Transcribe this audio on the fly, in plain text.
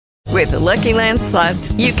With the Lucky Land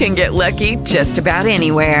Slots, you can get lucky just about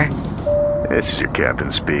anywhere. This is your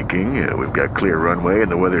captain speaking. We've got clear runway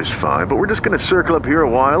and the weather's fine, but we're just going to circle up here a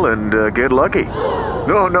while and get lucky.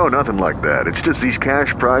 No, nothing like that. It's just these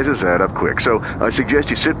cash prizes add up quick. So I suggest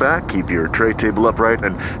you sit back, keep your tray table upright,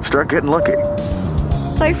 and start getting lucky.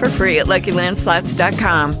 Play for free at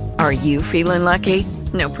LuckyLandSlots.com. Are you feeling lucky?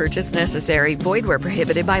 No purchase necessary. Void where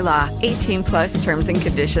prohibited by law. 18 plus terms and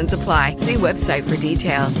conditions apply. See website for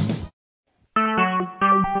details.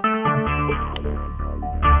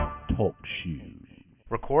 Talk shoes.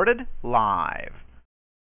 Recorded live.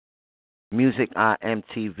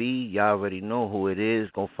 MusicIAmtv's, y'all already know who it is.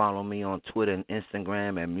 Go follow me on Twitter and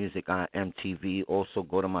Instagram at MusicIAmtv's. Also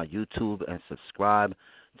go to my YouTube and subscribe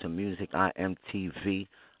to MusicIAmtv's.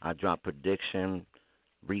 I drop prediction,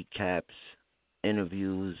 recaps,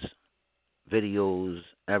 interviews, videos,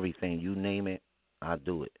 everything. You name it, I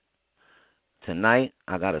do it. Tonight,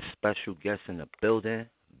 I got a special guest in the building,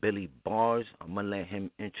 Billy Bars. I'm going to let him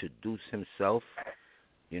introduce himself.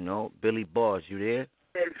 You know, Billy Bars, you there?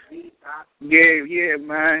 Yeah,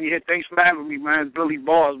 man. Yeah, thanks for having me, man. It's Billy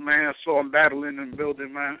Bars, man. I saw him battling in the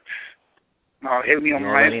building, man. Hit me on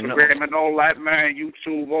my Instagram and all that, man.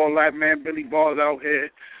 YouTube, all that, man. Billy Bars out here.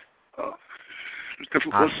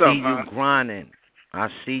 What's up, man? I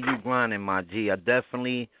see you grinding, my G. I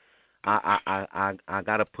definitely, I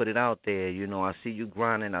gotta put it out there. You know, I see you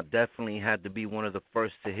grinding. I definitely had to be one of the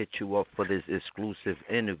first to hit you up for this exclusive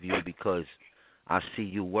interview because I see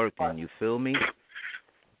you working. You feel me?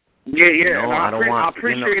 Yeah. You know, I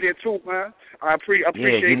appreciate it too, man. I appreciate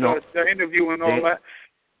the interview and all that.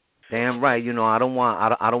 Damn right. You know, I don't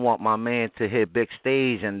want my man to hit big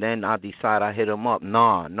stage and then I decide I hit him up. No.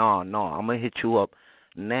 I'm gonna hit you up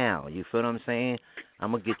now. You feel what I'm saying?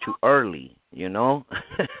 I'm gonna get you early. You know.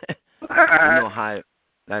 You know how.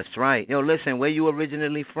 That's right. Yo, listen. Where you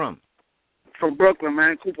originally from? From Brooklyn,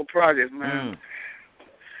 man. Cooper Project, man.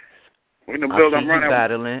 In the building, I'm running.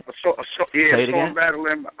 Battling. I'm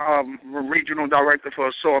battling. Regional director for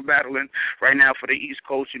Assault Battling right now for the East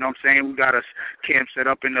Coast. You know what I'm saying? We got a camp set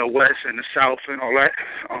up in the West and the South and all that.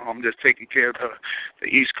 I'm just taking care of the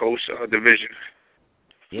East Coast division.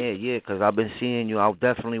 Yeah, because I've been seeing you. I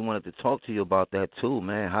definitely wanted to talk to you about that too,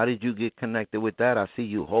 man. How did you get connected with that? I see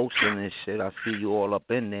you hosting and shit. I see you all up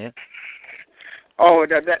in there. Oh,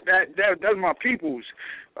 that's my peoples.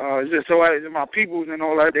 It's just so my peoples and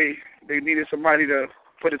all that. They needed somebody to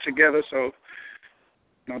put it together, so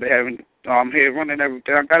you know they haven't. I'm here running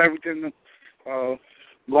everything. I got everything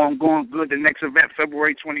going good. The next event,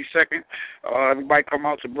 February 22nd. Everybody come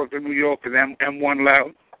out to Brooklyn, New York, because M1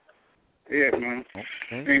 loud. Yeah, man.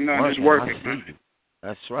 Okay. Ain't nothing, just working, man.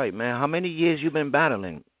 That's right, man. How many years you been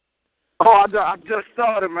battling? Oh, I just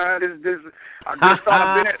started, man. I just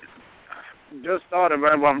started. Just started,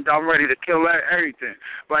 man. I'm ready to kill everything,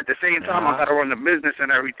 but at the same time, I got to run the business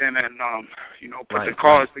and everything, and put the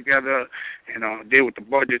cars together, and deal with the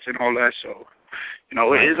budgets and all that. So,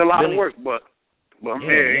 it is a lot of work, but I'm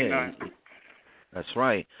here. Yeah. That's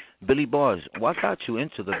right, Billy Bars. What got you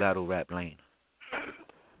into the battle rap lane?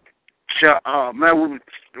 Man,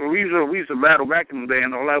 we used to battle back in the day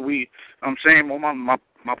and all that. I'm saying,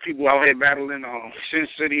 my people out here battling, Sin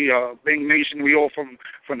City, Bing Nation, we all from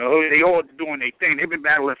the hood. They all doing their thing. They've been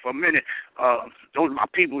battling for a minute. Those are my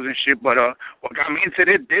peoples and shit. But what got me into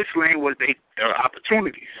this lane was the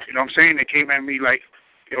opportunities. You know what I'm saying? They came at me like,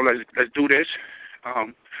 let's do this.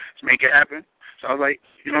 Let's make it happen. So I was like,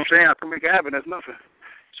 you know what I'm saying? I can make it happen. That's nothing.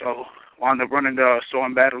 So wound up running so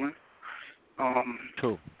I'm battling.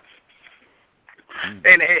 Cool.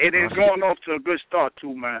 And it is going off to a good start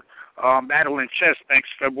too, man. Battling chess next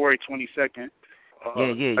February 22nd.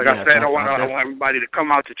 Like I said, I want everybody to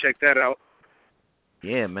come out to check that out.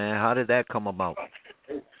 Yeah, man. How did that come about?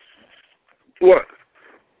 What?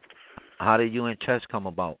 How did you and chess come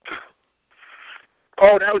about?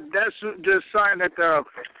 Oh, that's just something that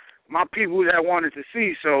my people that wanted to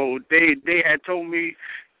see. So they had told me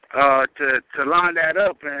to line that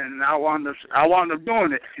up, and I wound up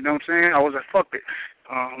doing it. You know what I'm saying? I was like, fuck it.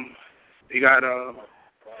 They got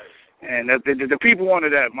and the people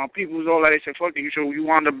wanted that. My people was all like, they said, fuck it. You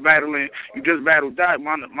wound up battling. You just battled that.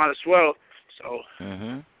 Might as well. So.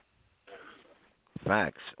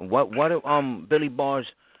 Facts. What Billy Bars?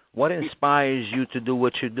 What inspires you to do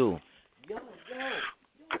what you do?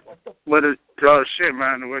 But shit,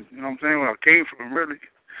 man. You know what I'm saying? Where I came from, really.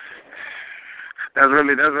 That's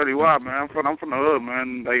really wild, man. I'm from the hood,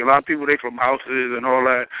 man. Like a lot of people, they from houses and all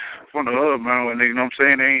that. From the hood, man. When they, you know what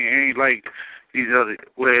I'm saying? They ain't like these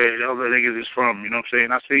where the other niggas is from. You know what I'm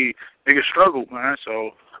saying? I see niggas struggle, man.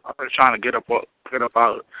 So I'm just trying to get up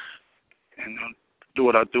out and do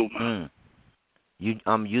what I do, man.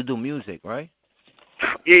 You do music, right?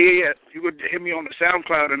 Yeah. You could hit me on the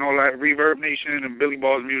SoundCloud and all that, Reverb Nation and Billy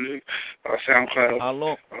Ball's music, SoundCloud. How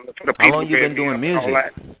long? For the How people long you been doing music? All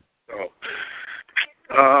that.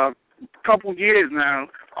 So, couple years now,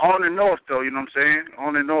 on and off though, you know what I'm saying?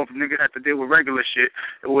 On and off, nigga had to deal with regular shit.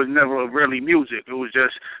 It was never really music. It was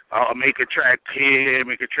just make a track here,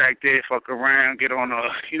 make a track there, fuck around, get on a,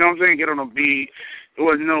 you know what I'm saying? Get on a beat. It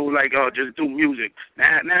wasn't no like just do music.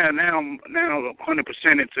 Now I'm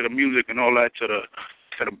 100% into the music and all that, to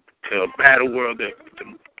the battle world, the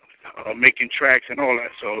making tracks and all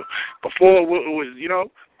that. So before it was, you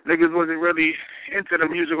know, niggas wasn't really into the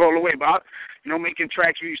music all the way, but making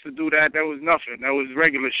tracks, we used to do that. That was nothing. That was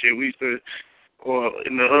regular shit. We used to, or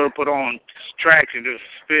in the hood, put on tracks and just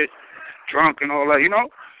spit, drunk and all that,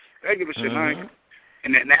 regular shit. Mm-hmm.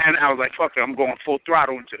 And then I was like, fuck it, I'm going full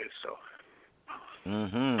throttle into this. So.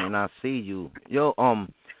 And I see you. Yo,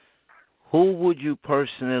 who would you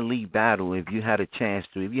personally battle if you had a chance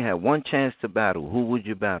to? If you had one chance to battle, who would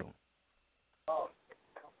you battle?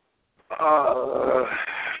 If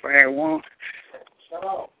I had one,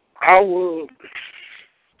 I would.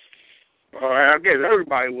 I guess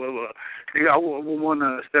everybody would. I would want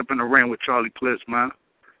to step in the ring with Charlie Clips, man.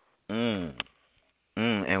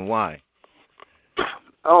 And why?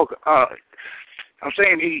 Oh, I'm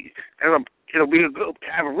saying it'll be a good,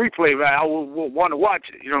 have a replay. Like, I would want to watch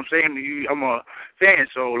it. You know what I'm saying? I'm a fan,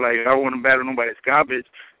 so like I don't want to battle nobody's garbage.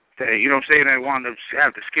 That, you know what I'm saying? I want to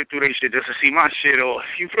have to skip through their shit just to see my shit, or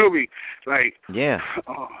you feel me? Like, yeah.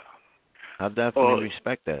 I definitely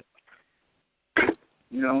respect that.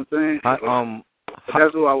 You know what I'm saying?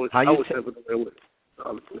 That's who I was stepping away with.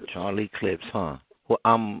 Charlie Clips, huh?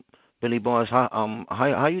 Well, Billy Boys,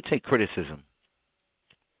 how you take criticism?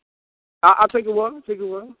 I'll take it well.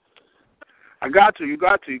 I got to. You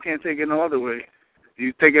got to. You can't take it no other way.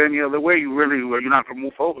 You take it any other way, you're not gonna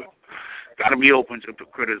move forward. Got to be open to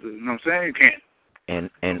criticism. You know what I'm saying? You can't.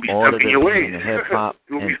 In order to be in hip hop,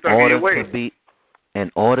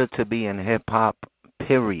 in order to be in hip hop,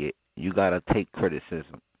 period, you gotta take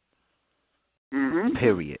criticism. Mm-hmm.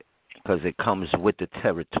 Period, because it comes with the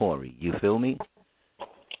territory. You feel me?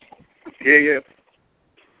 Yeah.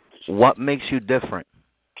 What makes you different?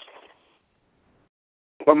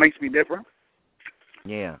 What makes me different?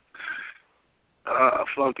 Yeah.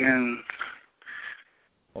 Fucking.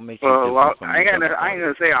 What makes you different from I ain't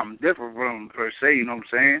gonna say I'm different from per se. You know what I'm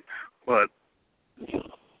saying? But you know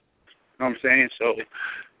what I'm saying. So,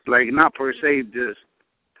 like, not per se. Just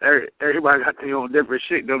everybody got their own different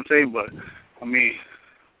shit. You know what I'm saying? But I mean,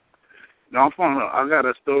 I got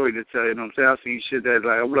a story to tell you. You know what I'm saying? I've seen shit that,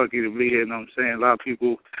 like, I'm lucky to be here. You know what I'm saying? A lot of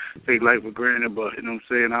people take life for granted, but you know what I'm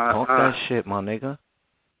saying? Talk that shit, my nigga.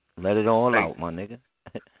 Let it all out, my nigga.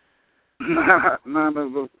 Nah,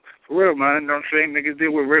 but for real, man. You know what I'm saying? Niggas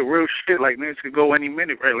deal with real shit. Like, niggas could go any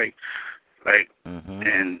minute, right? Like,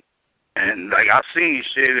 and like, I've seen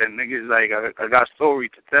shit, and niggas, like, I got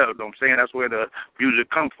stories to tell. You know what I'm saying? That's where the music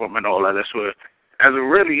comes from and all that. That's where, as a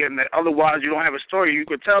really, and otherwise you don't have a story, you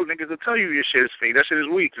could tell niggas to tell you your shit is fake. That shit is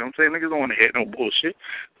weak. You know what I'm saying? Niggas don't want to hear no bullshit.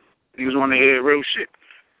 Niggas want to hear real shit.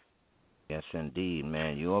 Yes, indeed,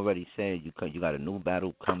 man. You already said you got a new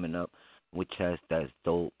battle coming up, which that's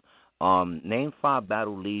dope. Name 5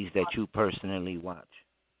 battle leagues that you personally watch.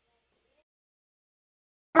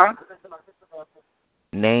 Huh?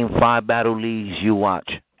 Name 5 battle leagues you watch.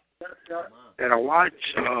 That I watch,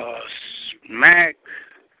 Smack,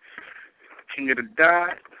 King of the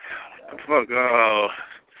Dot,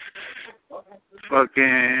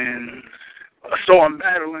 fucking, So I'm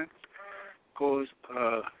Battling, of course,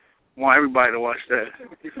 want everybody to watch that.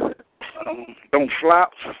 Don't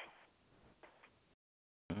Flop.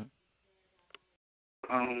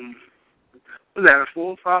 Was that a 4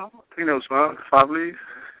 or 5? I think that was 5 leagues.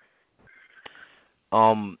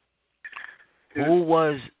 Who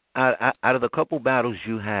was out of the couple battles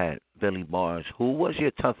you had, Billy Bars? Who was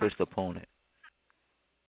your toughest opponent?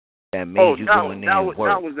 That made you go in there and work.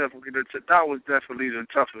 That was definitely the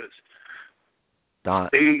toughest. Don.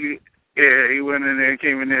 He went in there and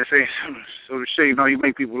came in there saying some shit. You know, you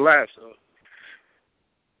make people laugh. So,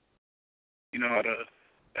 you know,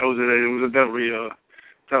 it was a definitely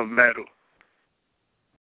tough battle.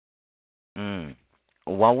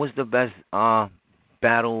 What was the best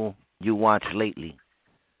battle you watched lately?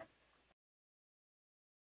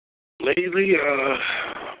 Lately,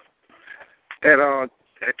 that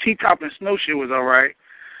T-Top and Snow shit was all right.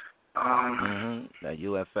 That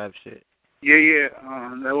UFF shit. Yeah.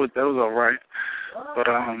 That was all right. But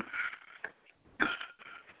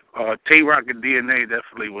Tay-Rock and DNA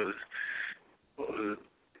definitely was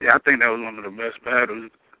Yeah, I think that was one of the best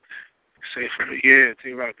battles, say for the year.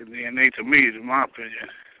 T-Rock and DNA to me, in my opinion.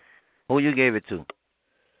 Who you gave it to?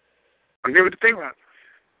 I give it to T-Rock.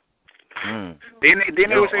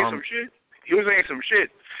 DNA was saying some shit. He was saying some shit.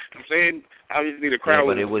 I'm saying, obviously the crowd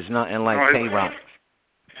but it was nothing like T-Rock.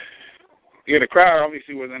 Yeah, the crowd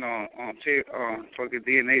obviously wasn't on fucking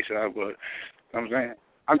DNA side, but I'm saying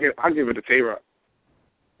I'll give it to T-Rock.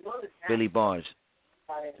 Billy Bars,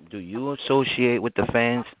 do you associate with the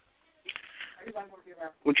fans?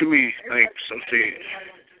 What you mean, like associate?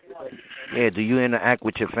 Yeah, do you interact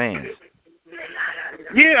with your fans?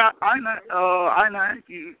 Yeah, I not.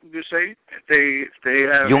 You just say if they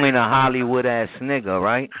have. You ain't a Hollywood ass nigga,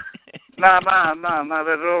 right? Nah, not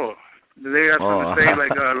at all. They have something to say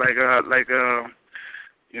like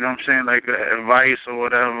you know what I'm saying, like advice or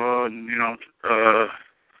whatever. You know,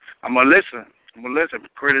 I'm gonna listen.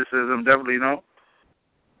 Criticism, definitely, no.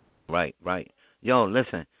 Right. Yo,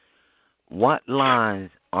 listen. What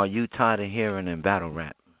lines are you tired of hearing in battle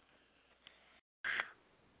rap?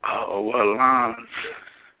 Oh, what lines?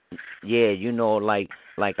 Yeah, you know, like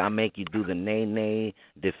I make you do the nay,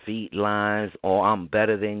 defeat lines, or I'm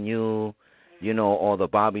better than you, you know, or the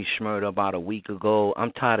Bobby Shmurda about a week ago.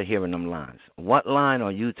 I'm tired of hearing them lines. What line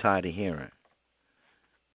are you tired of hearing?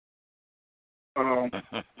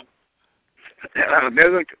 There's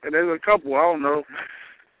a couple. I don't know.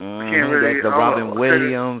 Can't really, there's the Robin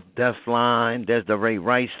Williams Def line. There's the Ray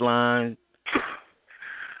Rice line.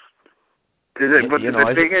 But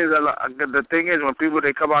the thing is, when people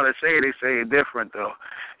they come out and say it different though.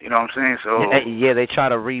 You know what I'm saying? So yeah, they try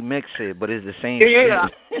to remix it, but it's the same. Yeah,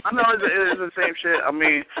 shit. I know it's the same shit. I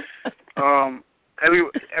mean,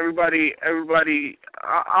 everybody. I don't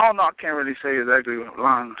know. I can't really say exactly what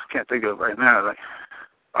lines. Can't think of it right now. Like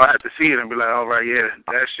I have to see it and be like, all right, yeah,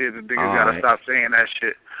 that shit. The niggas gotta stop saying that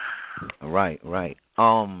shit. Right. My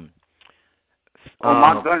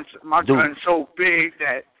gun's so big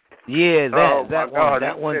that. Yeah,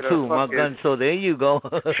 that one too. My gun. So there you go.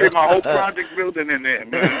 Fit my whole project building in there,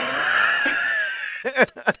 man.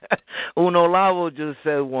 Uno Lavo just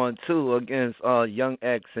said one too against Young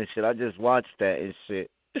X and shit. I just watched that and shit.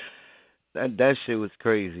 That shit was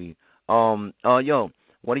crazy. Yo,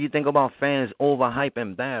 what do you think about fans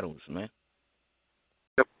overhyping battles, man?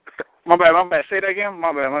 My bad. Say that again.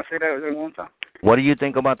 My bad. I say that one time. What do you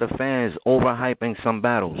think about the fans overhyping some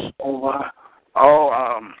battles?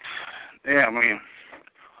 Yeah, I mean,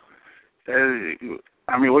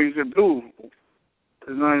 what you could do,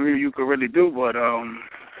 there's nothing you could really do, but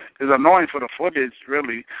it's annoying for the footage,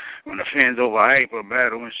 really, when the fans overhype a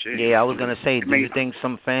battle and shit. Yeah, I was gonna say, do you think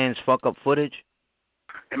some fans fuck up footage?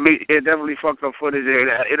 It definitely fucked up footage.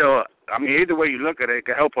 I mean, either way you look at it, it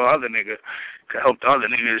can help the other nigga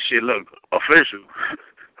shit look official.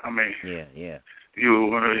 I mean, yeah. You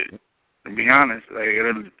to be honest, like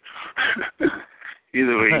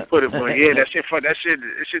either way you put it, but yeah, that shit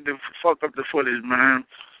fuck up the footage, man.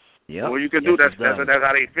 Yeah. Well, you can do that. That's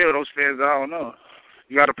how they feel. Those fans, I don't know.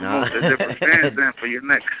 You got to promote the different fans then for your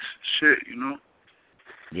next shit, you know.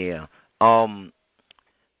 Yeah.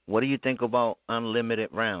 What do you think about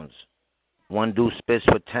unlimited rounds? One dude spits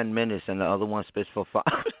for 10 minutes and the other one spits for 5.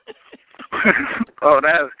 Oh,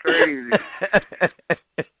 that's crazy.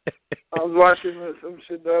 I was watching some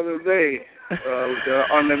shit the other day with the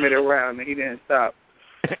unlimited round, and he didn't stop.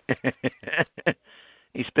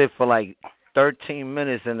 He spit for like 13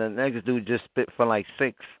 minutes, and the next dude just spit for like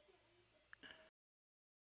 6.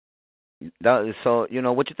 So, you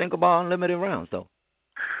know, what you think about unlimited rounds, though?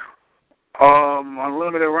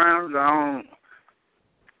 Unlimited rounds,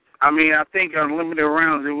 I think unlimited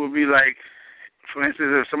rounds, it would be like, for instance,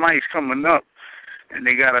 if somebody's coming up and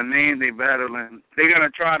they got a name they battling, they're going to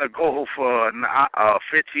try to go for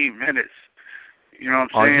 15 minutes. You know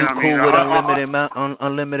what I'm saying? Are you cool with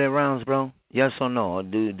unlimited rounds, bro? Yes or no? Or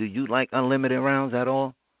do you like unlimited rounds at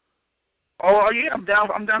all? Oh, yeah, I'm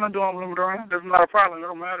down to do unlimited rounds. That's not a problem. It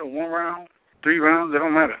don't matter. 1 round, 3 rounds, it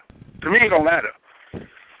don't matter. To me, it don't matter.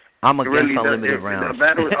 I'm against unlimited rounds. A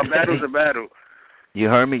battle's a battle. You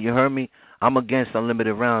heard me? I'm against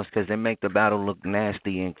unlimited rounds because they make the battle look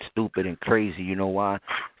nasty and stupid and crazy. You know why?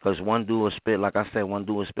 Because one dude will spit, like I said,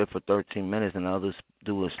 for 13 minutes and the other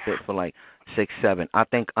dude will spit for like 6, 7. I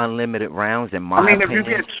think unlimited rounds, in my opinion,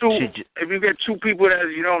 if you get two people that,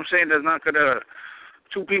 you know what I'm saying, that's not gonna,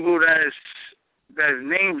 two people that's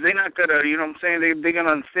names, they're not gonna, you know what I'm saying, they're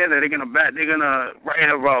gonna understand that they're gonna write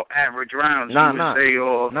about average rounds. But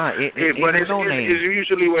it's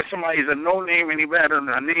usually where somebody's a no name and he battles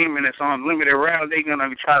a name and it's on limited rounds, they're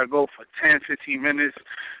gonna try to go for 10, 15 minutes.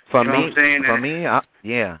 For me,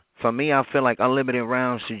 I feel like unlimited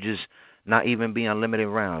rounds should just not even be unlimited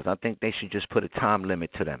rounds. I think they should just put a time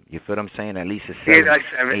limit to them. You feel what I'm saying? At least a 7, like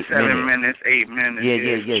 8 7 minutes, 8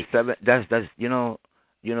 minutes. Yeah. 7. That's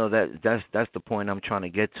that's the point I'm trying to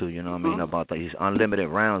get to. You know what I mean, about these unlimited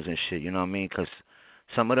rounds and shit. You know what I mean? Because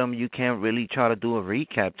some of them you can't really try to do a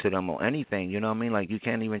recap to them or anything. You know what I mean? Like you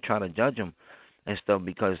can't even try to judge them and stuff,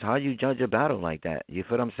 because how you judge a battle like that? You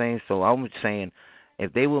feel what I'm saying? So I'm saying,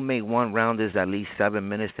 if they will make one rounders at least 7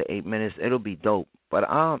 minutes to 8 minutes, it'll be dope. But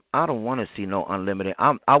I don't want to see no unlimited.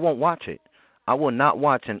 I won't watch it. I will not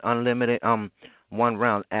watch an unlimited one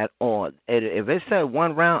round at all. If it said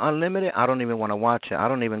one round unlimited, I don't even want to watch it. I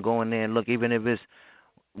don't even go in there and look, even if it's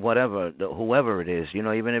whatever, whoever it is. You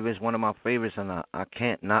know, even if it's one of my favorites, and I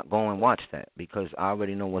can't not go and watch that, because I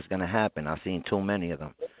already know what's gonna happen. I've seen too many of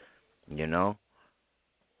them. You know.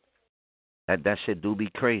 That shit do be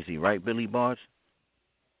crazy, right, Billy Bars?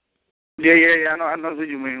 Yeah. I know what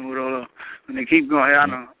you mean with all when they keep going. I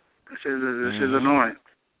know. This is annoying.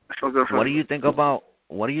 What do you think about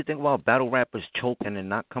battle rappers choking and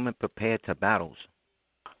not coming prepared to battles?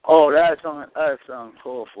 Oh, that's something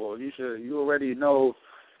called for. You already know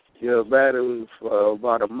your battles for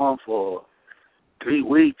about a month or 3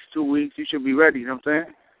 weeks, 2 weeks. You should be ready. You know what I'm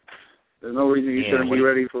saying? There's no reason you shouldn't be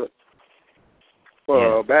ready for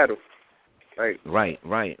a battle. Like, right.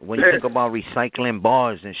 When you think about recycling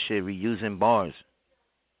bars and shit, reusing bars.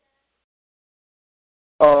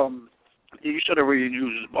 You should have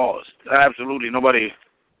reused bars. Absolutely. Nobody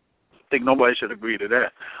should agree to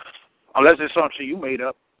that. Unless it's some shit you made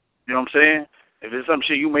up. You know what I'm saying? If it's some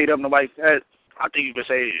shit you made up, nobody said, I think you can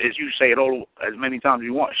say, as you say it all as many times as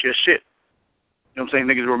you want. It's your shit. You know what I'm saying?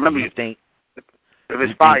 Niggas remember you. Think if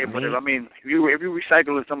it's fire, but if you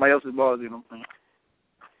recycle somebody else's bars, you know what I'm saying?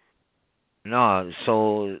 No,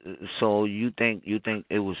 so you think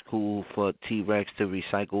it was cool for T-Rex to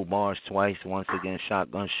recycle bars twice, once against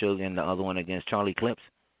Shotgun Sugar and the other one against Charlie Clips?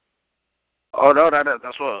 Oh no,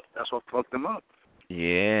 that's what fucked them up.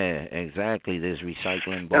 Yeah, exactly. There's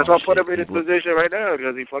recycling bars. That's what put him in his position right now,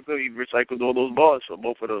 because he fucked up. He recycled all those bars for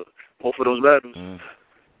both of those battles. He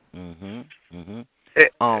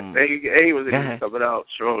was in coming out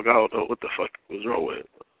strong. I don't know what the fuck was wrong with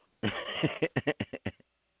it.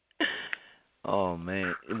 Oh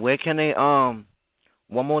man, where can they one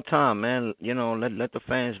more time, man? You know, let the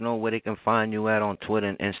fans know where they can find you at on Twitter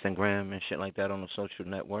and Instagram and shit like that on the social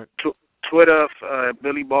network. Twitter,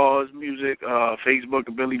 Billy Balls Music,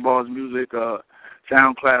 Facebook, Billy Balls Music,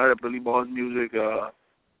 SoundCloud, Billy Balls Music,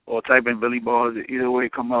 or type in Billy Balls. Either way,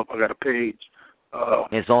 come up. I got a page.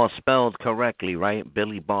 It's all spelled correctly, right?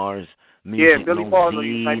 Billy Bars Music. Yeah, Billy no Balls.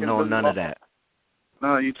 Z, no none of that.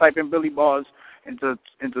 No, you type in Billy Balls into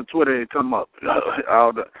Twitter, it come up.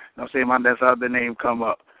 I'm saying that's how the name come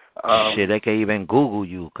up. Shit, they can even Google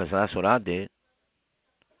you, because that's what I did.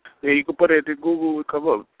 Yeah, you can put it in Google, it come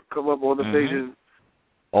up all the pages.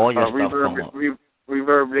 All your stuff come up.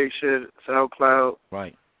 Reverb, they shit, SoundCloud.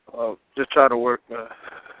 Right. Just try to work. Okay.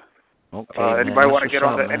 Anybody want to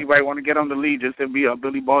get on the lead? Just send me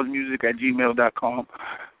billyballsmusic@gmail.com.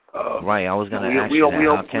 Right. I was gonna ask you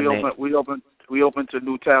that. We open to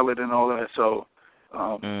new talent and all that. So,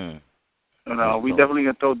 we definitely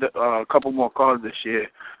gonna throw a couple more cards this year.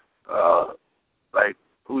 Like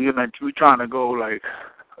we trying to go like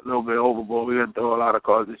a little bit overboard. We're gonna throw a lot of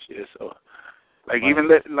cards this year. So, like even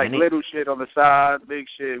little shit on the side, big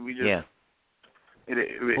shit. We just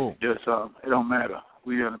it don't matter.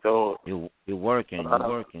 We gonna throw. You're working. A lot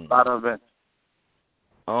of events.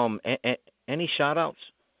 Any shout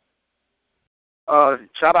outs?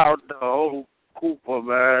 Shout out the whole Cooper,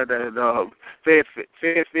 man, and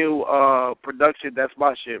Fairfield production. That's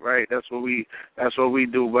my shit, right? That's what we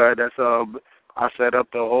do, man. That's I set up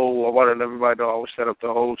the whole. I wanted everybody to know I always set up the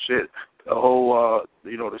whole shit, the whole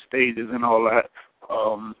the stages and all that,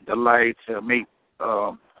 the lights, make.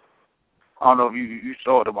 I don't know if you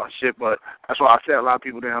saw it in my shit, but that's why I said a lot of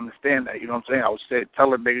people didn't understand that. You know what I'm saying? I was saying,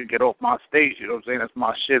 tell a nigga get off my stage. You know what I'm saying? That's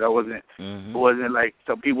my shit. It wasn't like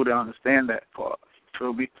some people didn't understand that part.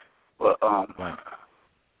 Feel me? But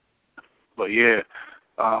but yeah,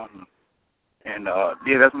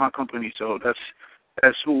 that's my company. So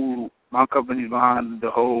that's who my company's behind the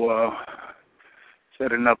whole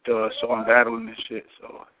setting up the song battling and shit.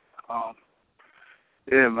 So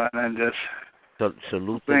yeah, man, and just.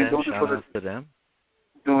 Salute to them. Shout out to them.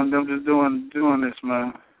 Doing this,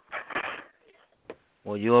 man.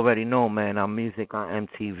 Well, you already know, man. I'm Music on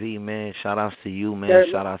MTV, man. Shout outs to you, man. Yeah.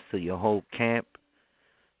 Shout outs to your whole camp.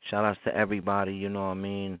 Shout outs to everybody. You know what I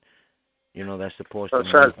mean? You know that supports the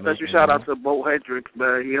movement. Special shout out to Bo Hendricks,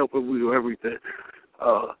 man. He helping we do everything.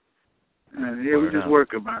 And yeah, we just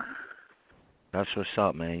working, man. That's what's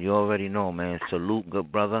up, man. You already know, man. Salute,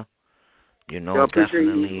 good brother. You know, yeah,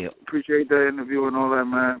 appreciate the interview and all that,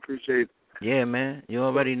 man. Appreciate it. Yeah, man. You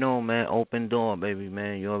already know, man. Open door, baby,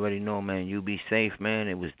 man. You already know, man. You be safe, man.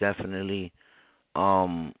 It was definitely,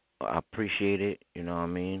 I appreciate it. You know what I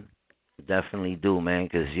mean? Definitely do, man,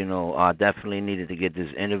 because, you know, I definitely needed to get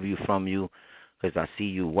this interview from you because I see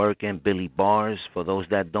you working. Billy Bars, for those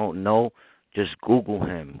that don't know, just Google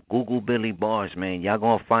him. Google Billy Bars, man. Y'all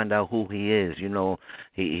going to find out who he is. You know,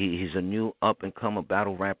 he's a new up-and-coming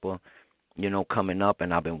battle rapper, you know, coming up,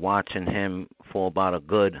 and I've been watching him for about a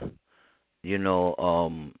good, you know,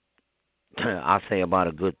 I'll say about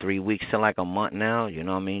a good 3 weeks to like a month now, you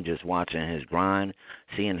know what I mean, just watching his grind,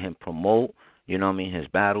 seeing him promote, you know what I mean, his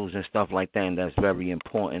battles and stuff like that, and that's very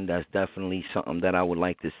important. That's definitely something that I would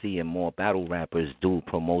like to see, and more battle rappers do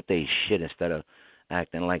promote their shit instead of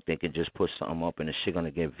acting like they can just put something up and the shit gonna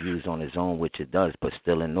get views on its own, which it does, but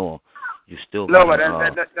still in all, you still no,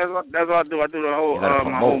 gotta, but that's what I do. I do the whole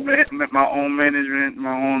my own management,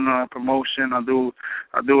 my own promotion. I do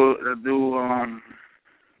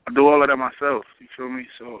all of that myself. You feel me?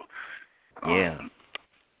 So yeah.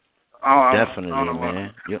 Definitely, I don't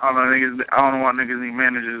man. I don't know why niggas need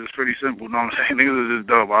managers. It's pretty simple. You know what I'm saying? Niggas is just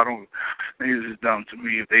dumb. Niggas is dumb to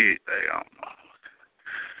me if they I don't know.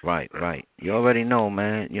 Right. You already know,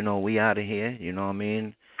 man. You know, we out of here. You know what I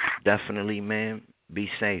mean? Definitely, man. Be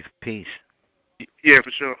safe. Peace. Yeah,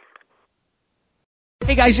 for sure.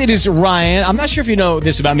 Hey guys, it is Ryan. I'm not sure if you know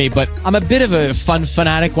this about me, but I'm a bit of a fun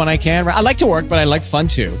fanatic when I can. I like to work, but I like fun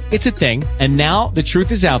too. It's a thing. And now the truth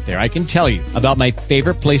is out there. I can tell you about my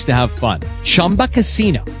favorite place to have fun. Chumba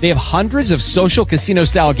Casino. They have hundreds of social casino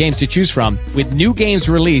style games to choose from with new games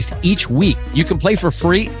released each week. You can play for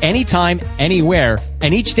free anytime, anywhere.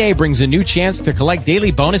 And each day brings a new chance to collect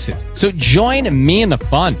daily bonuses. So join me in the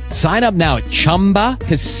fun. Sign up now at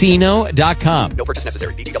ChumbaCasino.com. No purchase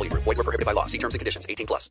necessary. VGW Group. Void where prohibited by law. See terms and conditions. 18+.